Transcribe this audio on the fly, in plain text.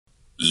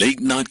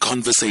Late Night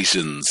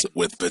Conversations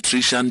with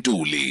Patricia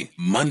Ntuli,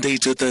 Monday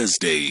to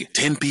Thursday,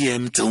 10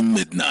 p.m. till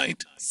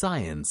midnight.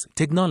 Science,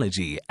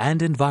 technology,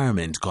 and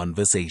environment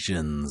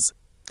conversations.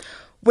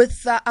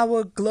 With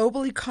our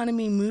global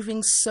economy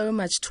moving so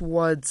much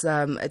towards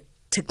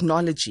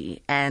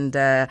technology and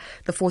the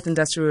fourth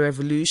industrial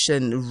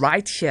revolution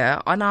right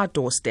here on our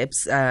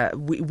doorsteps,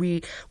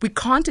 we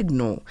can't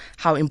ignore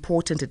how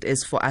important it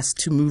is for us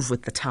to move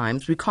with the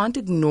times. We can't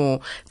ignore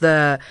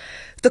the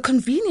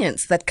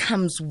convenience that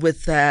comes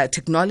with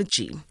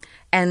technology.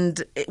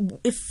 And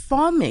if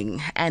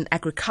farming and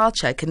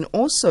agriculture can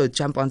also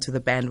jump onto the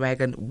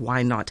bandwagon,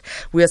 why not?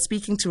 We are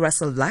speaking to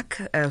Russel Luck,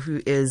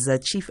 who is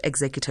Chief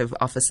Executive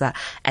Officer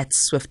at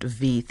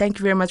SwiftVee. Thank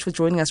you very much for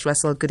joining us,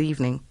 Russel. Good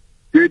evening.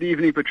 Good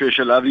evening,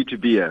 Patricia. Lovely to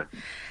be here.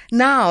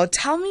 Now,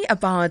 tell me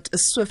about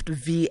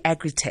SwiftVee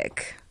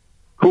AgriTech.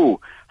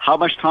 Cool. How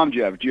much time do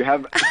you have? Do you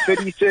have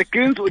 30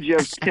 seconds or do you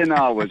have 10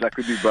 hours? I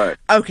could do both.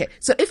 Okay,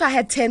 so if I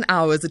had 10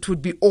 hours, it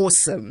would be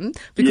awesome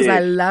because I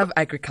love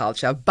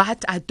agriculture,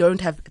 but I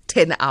don't have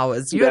 10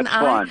 hours. You and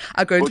I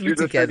are going to be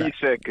together.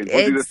 We'll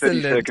do the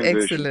 30 second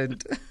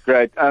Excellent. Version.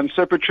 Great.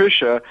 So,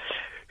 Patricia,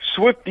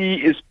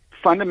 SwiftVee is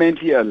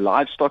fundamentally a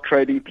livestock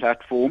trading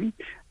platform.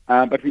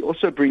 But we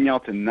also bring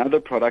out another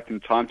product in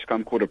time to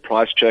come called a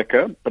price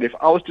checker. But if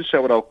I was to say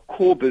what our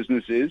core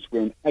business is,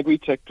 we're an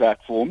agri-tech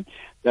platform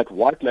that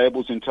white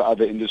labels into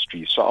other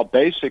industries. So our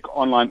basic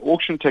online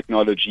auction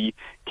technology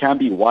can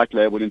be white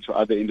labeled into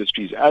other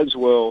industries as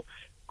well.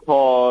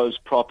 Cars,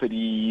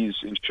 properties,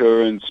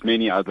 insurance,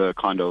 many other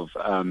kind of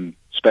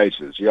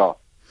spaces, yeah.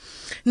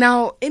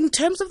 Now, in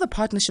terms of the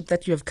partnership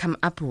that you have come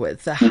up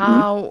with,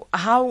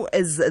 how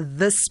is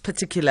this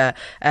particular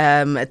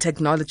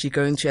technology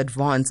going to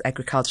advance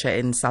agriculture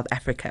in South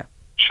Africa?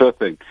 Sure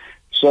thing.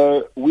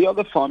 So we are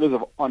the founders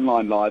of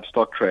online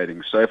livestock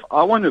trading. So if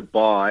I want to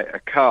buy a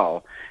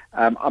cow,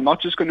 I'm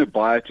not just going to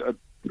buy it.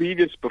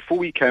 Before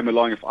we came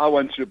along, if I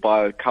wanted to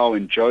buy a cow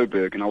in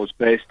Joburg and I was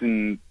based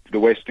in the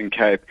Western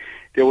Cape,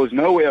 there was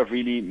no way of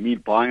really me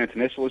buying it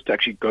unless I was to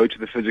actually go to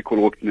the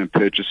physical auction and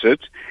purchase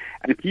it.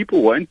 And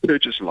people won't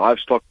purchase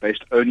livestock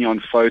based only on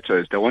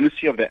photos. They want to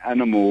see of the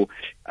animal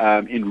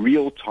in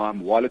real time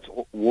while it's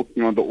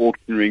walking on the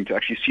auction ring to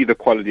actually see the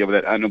quality of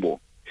that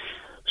animal.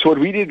 So what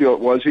we did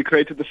was we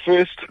created the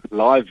first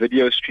live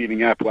video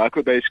streaming app where I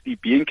could basically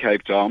be in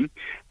Cape Town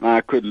and I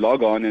could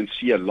log on and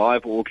see a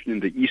live auction in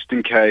the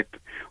Eastern Cape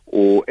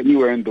or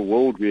anywhere in the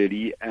world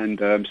really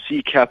and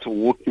see cattle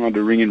walking on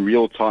the ring in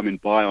real time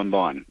and buy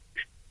online.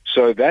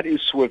 So that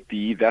is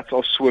SwiftVee. That's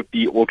our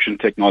SwiftVee auction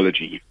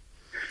technology.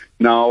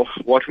 Now,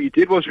 what we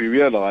did was we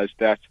realized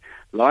that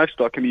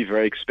livestock can be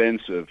very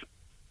expensive.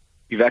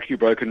 We've actually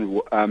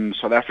broken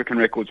South African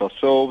records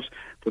ourselves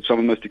for some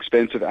of the most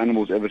expensive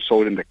animals ever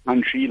sold in the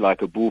country,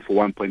 like a bull for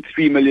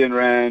 1.3 million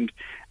rand,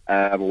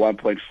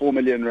 1.4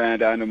 million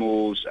rand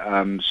animals.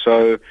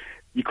 So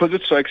because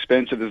it's so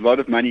expensive, there's a lot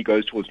of money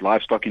goes towards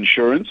livestock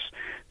insurance.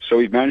 So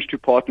we've managed to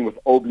partner with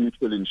Old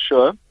Mutual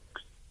Insure,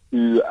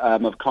 who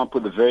have come up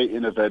with a very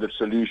innovative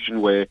solution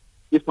where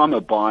if I'm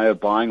a buyer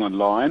buying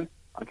online,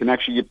 I can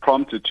actually get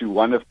prompted to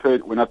when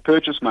I've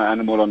purchased my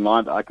animal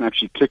online, I can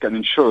actually click and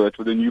insure it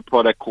with a new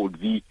product called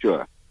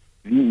VeeSure,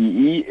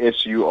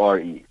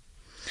 VeeSure.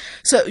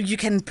 So you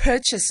can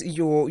purchase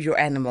your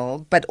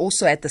animal, but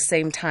also at the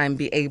same time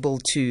be able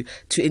to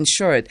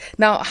insure it.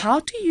 Now, how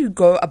do you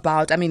go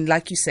about, I mean,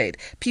 like you said,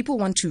 people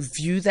want to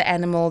view the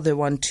animal, they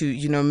want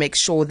to, make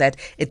sure that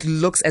it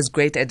looks as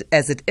great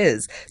as it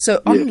is.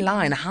 So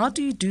online, how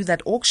do you do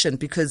that auction?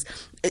 Because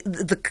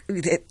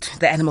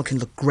the animal can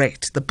look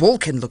great. The bull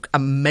can look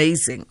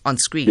amazing on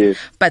screen.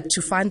 But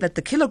to find that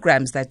the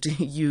kilograms that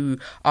you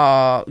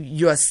are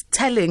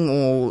telling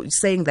or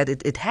saying that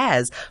it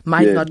has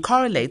might not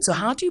correlate. So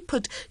how do you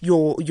put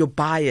your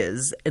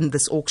buyers in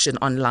this auction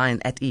online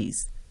at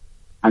ease?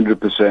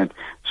 100%.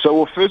 So,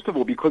 well, first of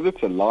all, because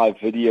it's a live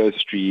video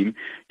stream,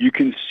 you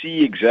can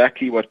see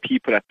exactly what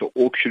people at the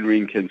auction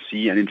ring can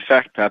see, and in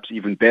fact, perhaps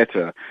even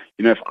better.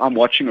 If I'm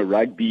watching a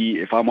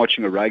rugby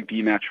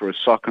match or a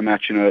soccer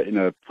match in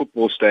a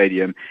football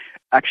stadium,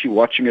 actually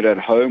watching it at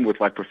home with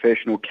like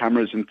professional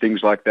cameras and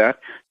things like that,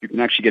 you can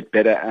actually get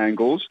better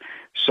angles.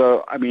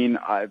 So, I mean,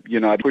 I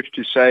wish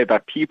to say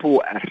that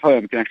people at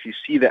home can actually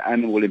see the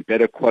animal in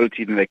better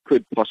quality than they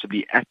could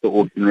possibly at the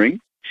auction ring.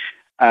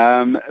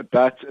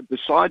 But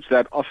besides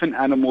that, often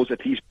animals,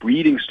 at least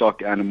breeding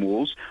stock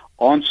animals,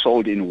 aren't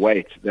sold in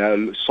weight.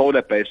 They're sold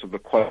at base of the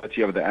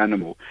quality of the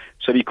animal.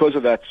 So because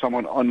of that,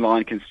 someone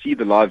online can see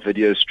the live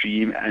video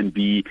stream and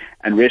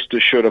rest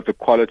assured of the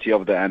quality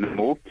of the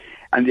animal.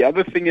 And the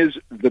other thing is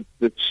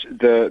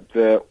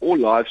the all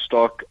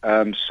livestock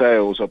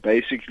sales are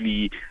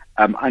basically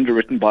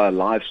underwritten by a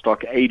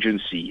livestock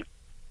agency,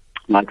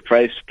 like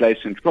Place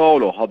and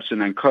Troll or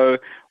Hobson and Co.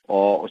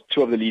 or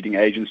two of the leading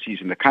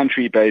agencies in the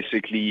country,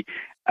 basically,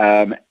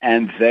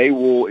 and they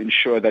will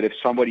ensure that if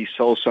somebody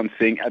sells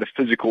something at a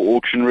physical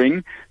auction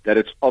ring, that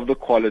it's of the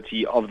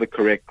quality, of the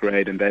correct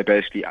grade, and they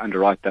basically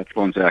underwrite that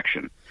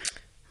transaction.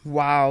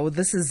 Wow,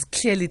 this is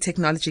clearly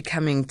technology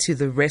coming to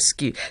the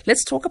rescue.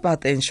 Let's talk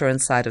about the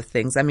insurance side of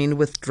things. I mean,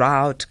 with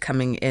drought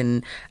coming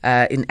in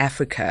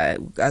Africa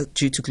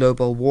due to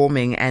global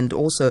warming and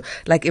also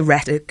like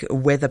erratic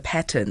weather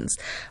patterns,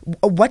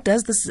 what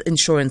does this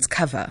insurance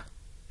cover?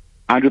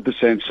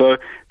 100%. So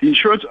the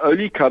insurance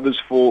only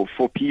covers for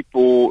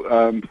people,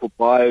 for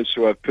buyers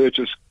who have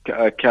purchased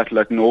cattle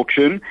at an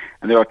auction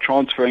and they are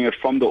transferring it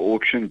from the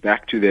auction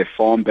back to their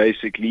farm,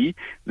 basically.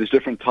 There's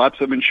different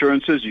types of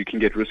insurances. You can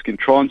get risk in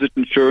transit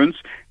insurance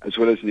as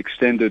well as an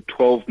extended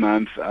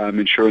 12-month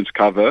insurance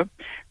cover.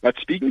 But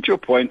speaking to your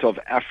point of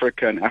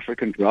Africa and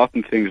African drought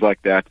and things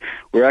like that,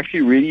 we're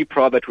actually really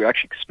proud that we're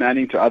actually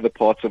expanding to other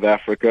parts of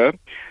Africa.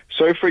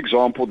 So, for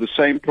example, the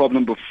same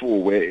problem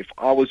before, where if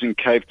I was in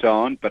Cape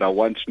Town, but I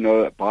want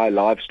to buy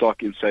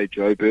livestock in, say,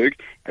 Joburg,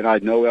 and I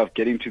had no way of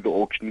getting to the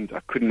auction,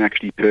 I couldn't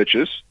actually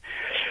purchase.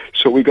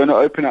 So we're going to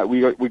open up,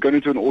 we're going to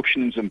do an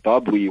auction in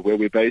Zimbabwe where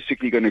we're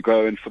basically going to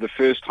go, and for the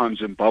first time,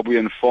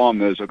 Zimbabwean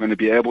farmers are going to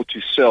be able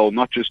to sell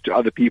not just to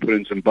other people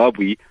in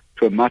Zimbabwe,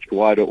 to a much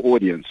wider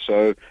audience.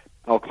 So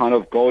our kind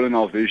of goal and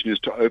our vision is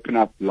to open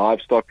up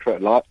livestock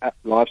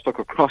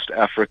across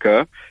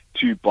Africa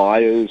to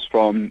buyers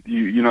from,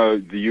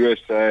 the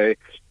USA,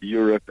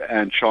 Europe,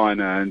 and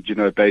China, and,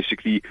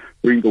 basically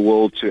bring the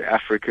world to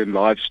African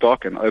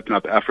livestock and open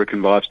up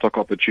African livestock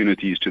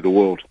opportunities to the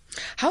world.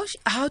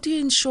 How do you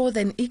ensure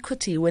then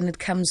equity when it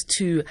comes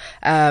to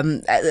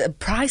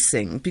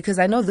pricing? Because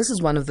I know this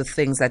is one of the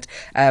things that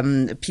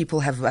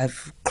people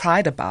have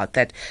cried about,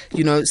 that,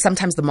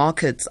 sometimes the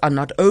markets are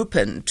not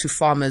open to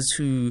farmers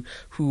who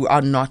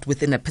are not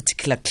within a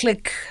particular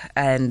clique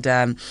and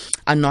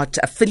are not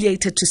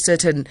affiliated to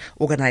certain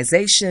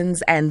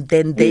organizations, and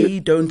then they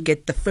don't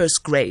get the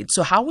first grade.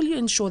 So how will you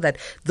ensure that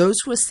those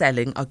who are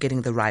selling are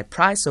getting the right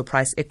price, or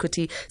price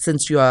equity,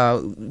 since you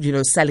are,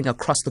 selling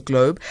across the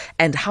globe?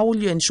 And how will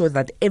you ensure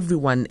that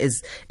everyone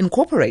is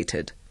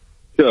incorporated?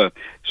 Sure.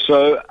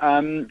 So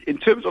in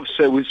terms of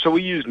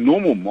we use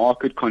normal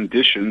market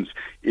conditions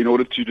in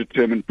order to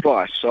determine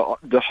price. So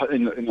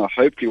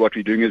hopefully what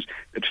we're doing is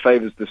it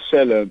favors the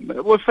seller.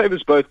 Well, it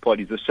favors both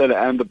parties, the seller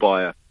and the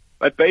buyer.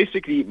 But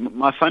basically,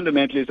 my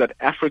fundamental is that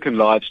African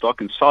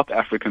livestock and South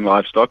African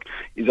livestock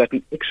is at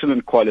an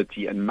excellent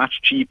quality and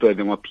much cheaper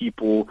than what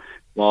people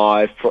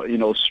buy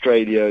in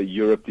Australia,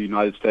 Europe, the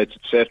United States,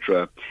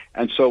 etc.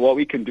 And so what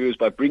we can do is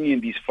by bringing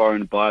in these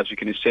foreign buyers, we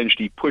can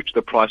essentially push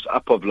the price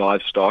up of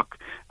livestock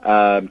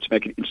to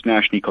make it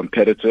internationally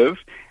competitive.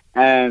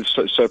 And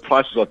so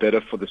prices are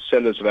better for the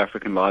sellers of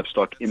African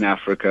livestock in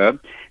Africa.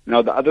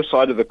 Now, the other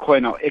side of the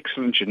coin, our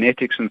excellent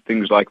genetics and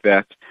things like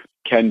that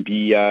can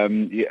be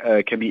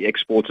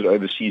exported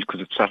overseas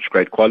because it's such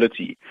great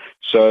quality.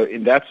 So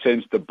in that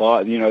sense, the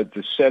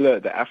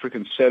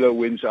African seller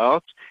wins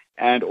out,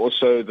 and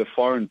also the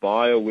foreign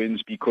buyer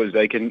wins because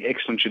they're getting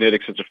excellent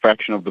genetics at a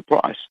fraction of the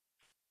price.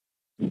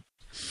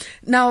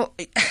 Now,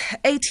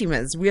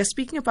 A-teamers, we are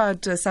speaking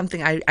about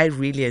something I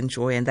really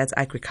enjoy, and that's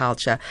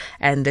agriculture,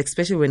 and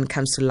especially when it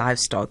comes to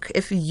livestock.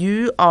 If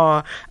you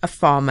are a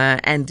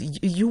farmer and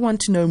you want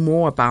to know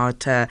more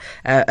about a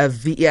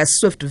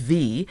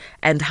SwiftVee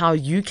and how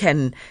you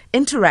can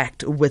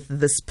interact with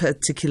this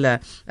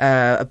particular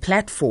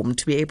platform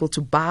to be able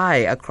to buy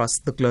across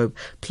the globe,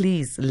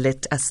 please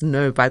let us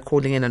know by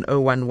calling in on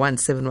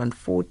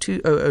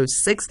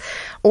 011-714-2006,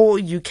 or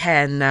you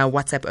can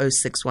WhatsApp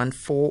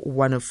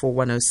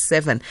 0614-104-107.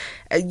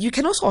 You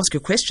can also ask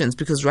your questions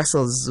because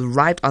Russell's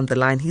right on the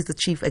line. He's the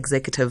Chief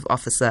Executive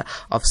Officer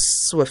of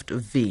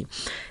SwiftVee.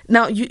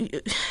 Now,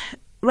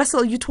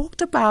 Russel, you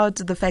talked about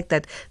the fact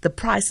that the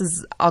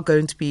prices are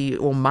going to be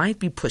or might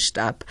be pushed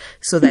up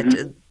so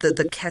that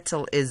the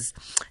cattle is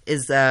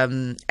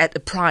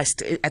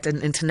priced at an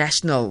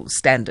international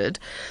standard.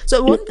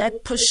 So won't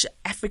that push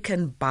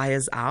African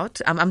buyers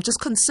out? I'm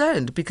just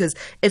concerned because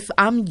if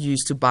I'm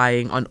used to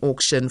buying on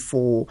auction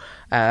for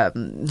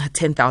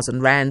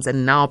 10,000 rands,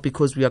 and now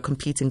because we are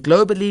competing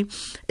globally,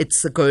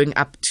 it's going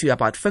up to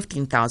about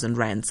 15,000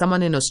 rands.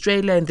 Someone in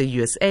Australia and the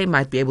USA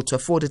might be able to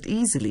afford it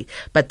easily,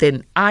 but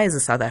then I, as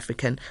a South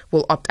African,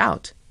 will opt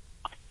out.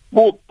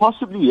 Well,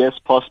 possibly yes,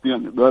 possibly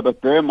no,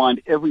 but bear in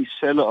mind, every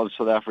seller of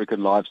South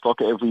African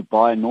livestock, every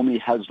buyer normally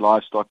has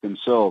livestock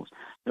themselves.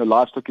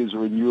 Livestock is a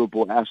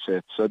renewable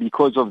asset. So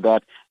because of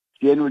that,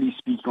 generally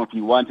speaking, what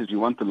we want is we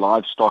want the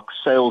livestock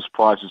sales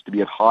prices to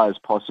be as high as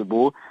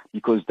possible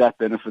because that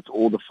benefits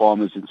all the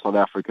farmers in South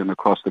Africa and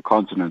across the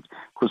continent.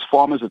 Because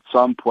farmers at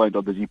some point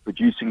are busy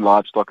producing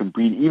livestock and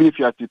breeding. Even if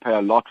you have to pay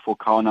a lot for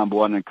cow number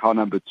 1 and cow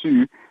number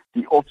 2,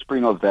 the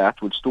offspring of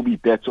that would still be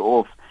better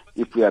off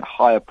if we had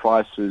higher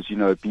prices,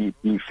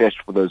 being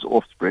fetched for those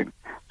offspring.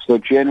 So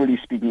generally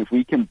speaking, if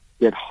we can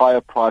get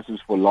higher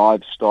prices for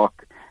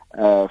livestock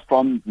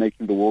from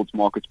making the world's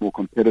markets more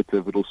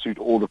competitive, it'll suit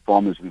all the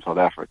farmers in South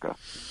Africa.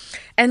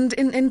 And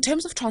in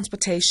terms of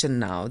transportation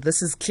now,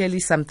 this is clearly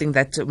something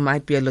that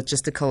might be a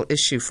logistical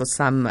issue for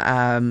some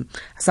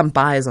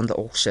buyers on the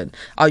auction.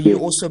 Are you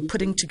also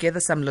putting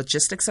together some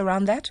logistics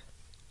around that?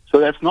 So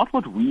that's not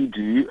what we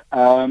do.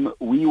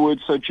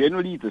 So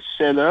generally the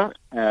seller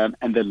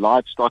and the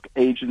livestock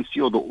agency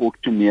or the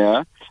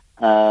auctioneer,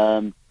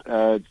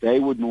 they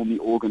would normally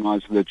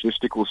organize the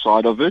logistical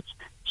side of it,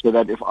 so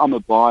that if I'm a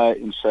buyer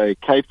in, say,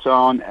 Cape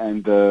Town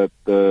and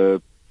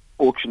the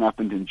auction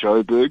happened in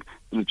Joburg,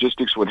 the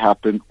logistics would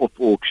happen off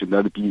auction.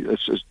 That would be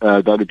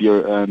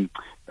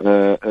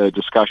a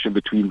discussion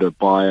between the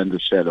buyer and the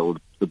seller, or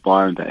the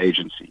buyer and the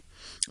agency.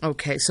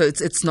 Okay, so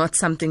it's not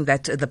something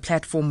that the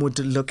platform would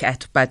look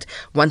at, but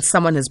once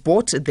someone has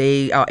bought,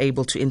 they are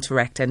able to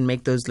interact and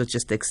make those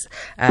logistics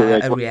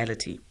a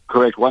reality.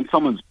 Correct. Once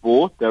someone's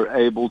bought, they're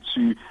able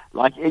to,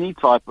 like any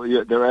type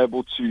of, they're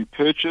able to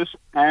purchase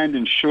and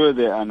insure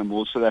their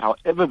animals, so that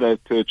however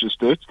they've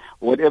purchased it,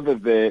 whatever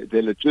their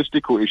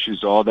logistical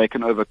issues are, they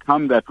can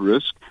overcome that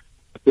risk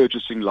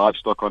purchasing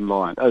livestock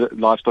online,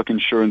 livestock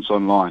insurance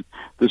online.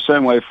 The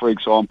same way, for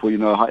example,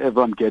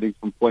 however I'm getting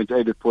from point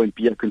A to point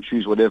B, I can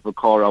choose whatever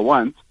car I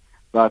want,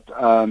 but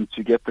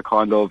to get the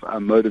kind of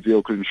motor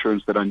vehicle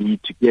insurance that I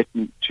need to get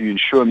to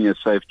ensure me a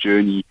safe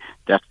journey,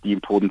 that's the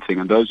important thing.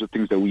 And those are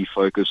things that we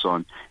focus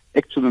on.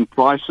 Excellent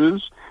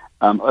prices,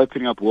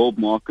 opening up world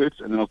markets,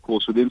 and then, of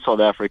course, within South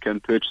Africa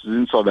and purchases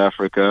in South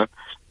Africa,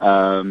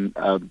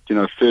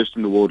 first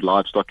in the world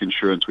livestock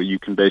insurance, where you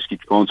can basically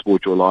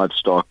transport your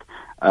livestock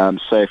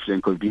safely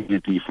and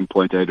conveniently from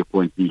point A to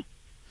point B.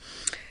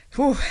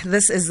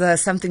 This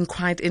is something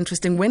quite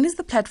interesting. When is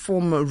the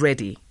platform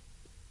ready?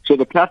 So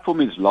the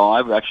platform is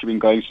live. We've actually been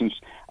going since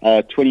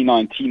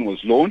 2019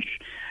 was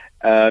launched.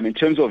 In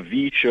terms of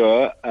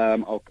VeeSure,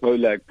 our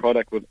co-lag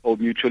product with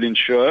Old Mutual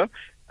Insure,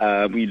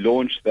 we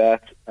launched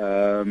that,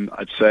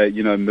 I'd say,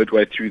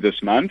 midway through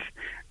this month.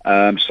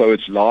 So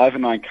it's live,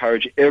 and I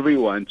encourage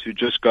everyone to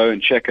just go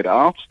and check it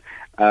out.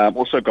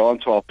 Also go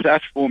onto our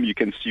platform. You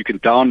can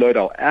download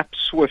our app,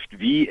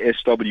 SwiftVee,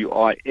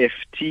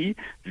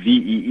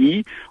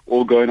 SwiftVee,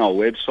 or go on our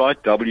website,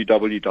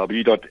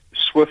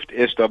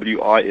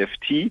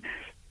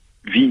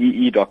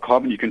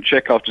 www.swiftvee.com, and you can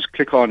check out, just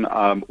click on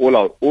all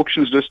our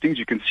auctions listings.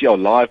 You can see our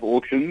live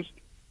auctions,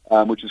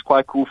 which is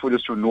quite cool for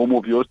just your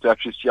normal viewers to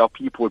actually see how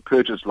people would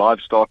purchase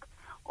livestock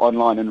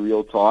online in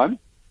real time.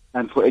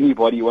 And for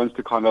anybody who wants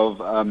to kind of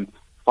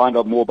find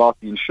out more about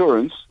the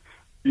insurance,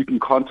 you can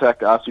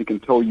contact us. We can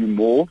tell you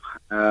more.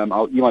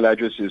 Our email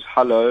address is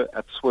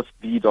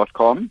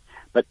hello@swiftvee.com.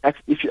 But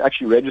if you're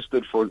actually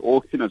registered for an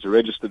auction as a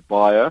registered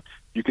buyer,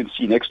 you can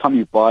see next time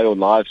you buy your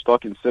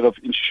livestock, instead of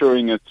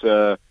insuring it,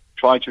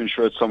 trying to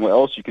insure it somewhere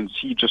else, you can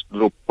see just a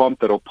little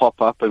prompt that will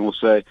pop up and will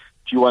say,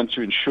 do you want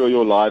to insure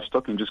your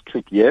livestock? And just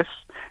click yes.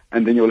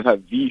 And then you'll have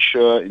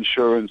VeeSure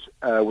insurance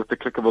with the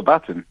click of a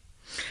button.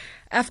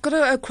 I've got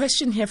a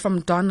question here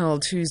from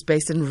Donald, who's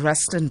based in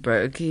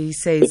Rustenburg. He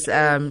says,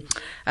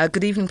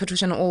 good evening,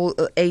 Patricia and all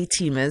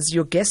A-teamers.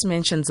 Your guest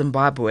mentioned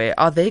Zimbabwe.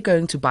 Are they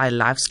going to buy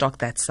livestock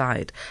that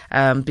side?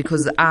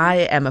 Because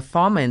I am a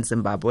farmer in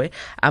Zimbabwe.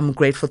 I'm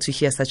grateful to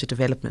hear such a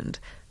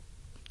development.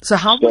 So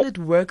how will it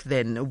work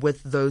then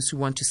with those who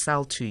want to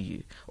sell to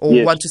you or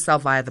want to sell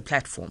via the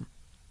platform?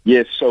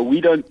 Yes, so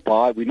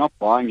we're not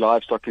buying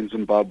livestock in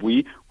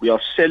Zimbabwe. We are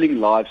selling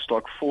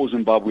livestock for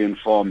Zimbabwean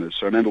farmers.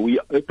 So remember, we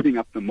are opening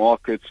up the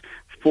markets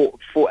for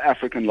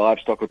African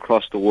livestock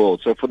across the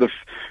world. So for the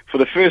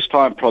first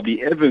time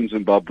probably ever in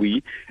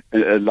Zimbabwe,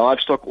 a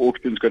livestock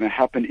auction is going to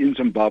happen in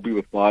Zimbabwe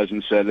with buyers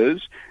and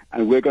sellers,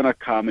 and we're going to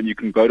come, and you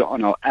can go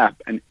on our app,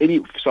 and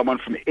someone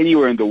from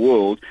anywhere in the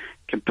world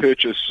can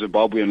purchase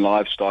Zimbabwean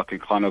livestock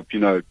and kind of,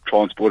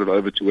 transport it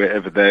over to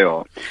wherever they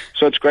are.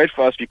 So it's great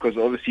for us because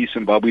obviously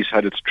Zimbabwe's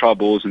had its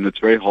troubles, and it's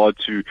very hard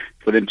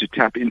for them to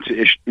tap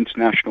into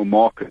international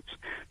markets.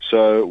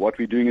 So what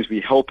we're doing is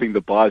we're helping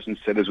the buyers and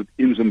sellers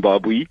within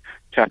Zimbabwe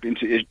tap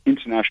into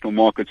international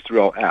markets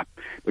through our app.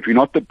 But we're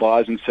not the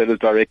buyers and sellers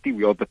directly.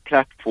 We are the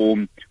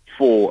platform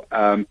for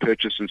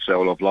purchase and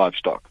sale of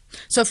livestock.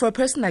 So for a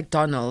person like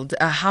Donald,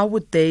 how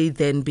would they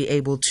then be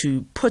able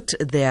to put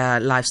their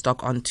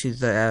livestock onto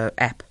the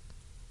app?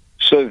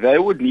 So they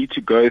would need to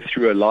go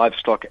through a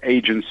livestock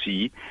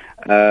agency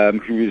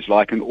who is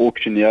like an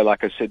auctioneer.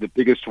 Like I said, the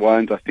biggest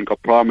ones, I think, our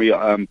primary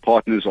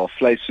partners are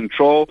Vleis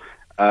Central,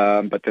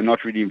 but they're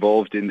not really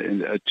involved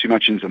in too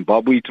much in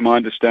Zimbabwe, to my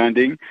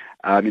understanding.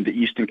 In the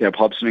Eastern Cape,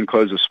 Hobson &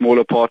 Co. is a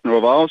smaller partner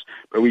of ours,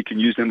 but we can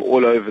use them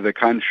all over the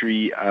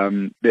country.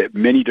 There are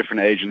many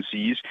different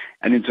agencies.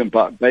 And in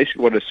Zimbabwe,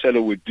 basically what a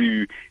seller would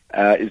do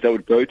is they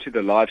would go to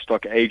the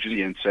livestock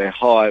agency and say,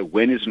 hi,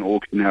 when is an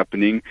auction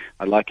happening?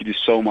 I'd like you to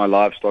sell my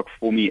livestock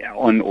for me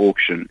on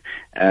auction.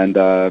 And,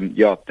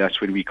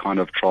 that's when we kind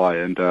of try.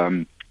 And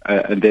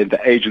then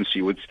the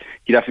agency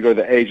he'd have to go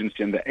to the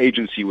agency, and the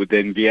agency would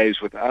then liaise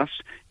with us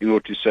in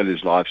order to sell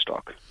his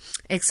livestock.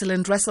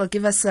 Excellent. Russell,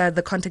 give us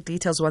the contact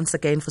details once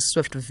again for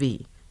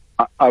SwiftVee.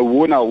 I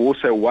will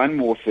also one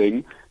more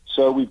thing.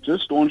 So we've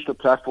just launched a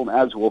platform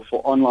as well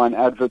for online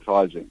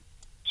advertising.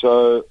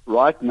 So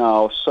right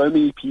now, so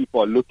many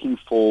people are looking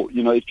for,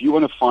 if you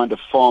want to find a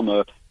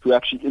farmer who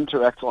actually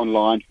interacts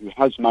online, who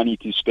has money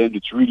to spend,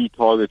 it's really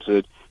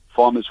targeted.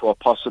 Farmers who are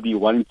possibly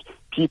wanting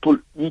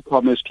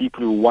e-commerce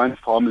people who want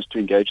farmers to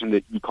engage in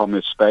the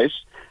e-commerce space.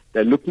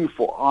 They're looking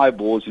for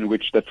eyeballs in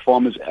which that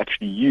farmers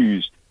actually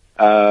use,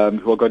 who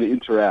are going to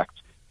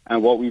interact.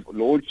 And what we've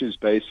launched is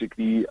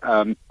basically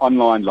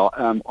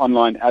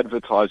online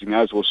advertising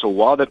as well. So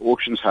while that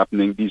auction's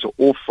happening, these are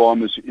all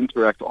farmers who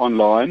interact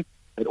online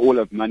that all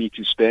have money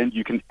to spend.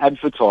 You can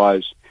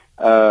advertise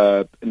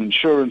an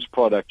insurance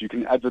product. You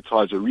can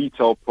advertise a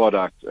retail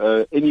product,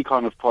 any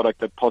kind of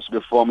product that possibly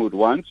a farmer would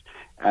want,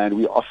 and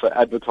we offer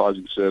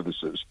advertising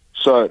services.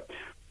 So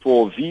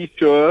for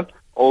VeeSure,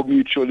 Old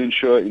Mutual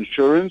Insure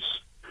insurance,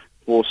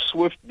 for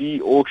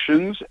SwiftVee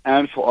auctions,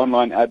 and for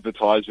online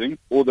advertising,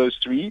 all those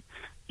three,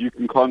 you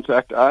can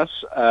contact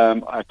us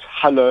at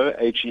hello,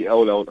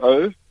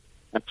 HELLO,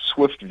 at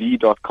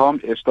SwiftVee.com,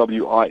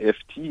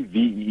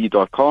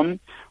 SwiftVee.com,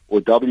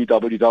 or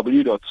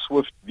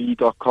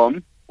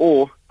www.SwiftVee.com,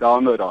 or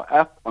download our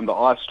app on the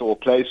iStore,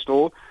 Play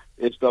Store,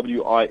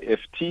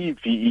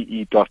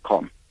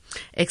 SwiftVee.com.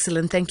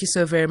 Excellent. Thank you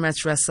so very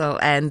much, Russell,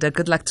 and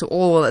good luck to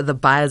all the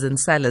buyers and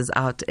sellers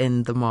out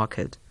in the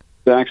market.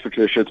 Thanks,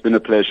 Patricia. It's been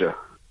a pleasure.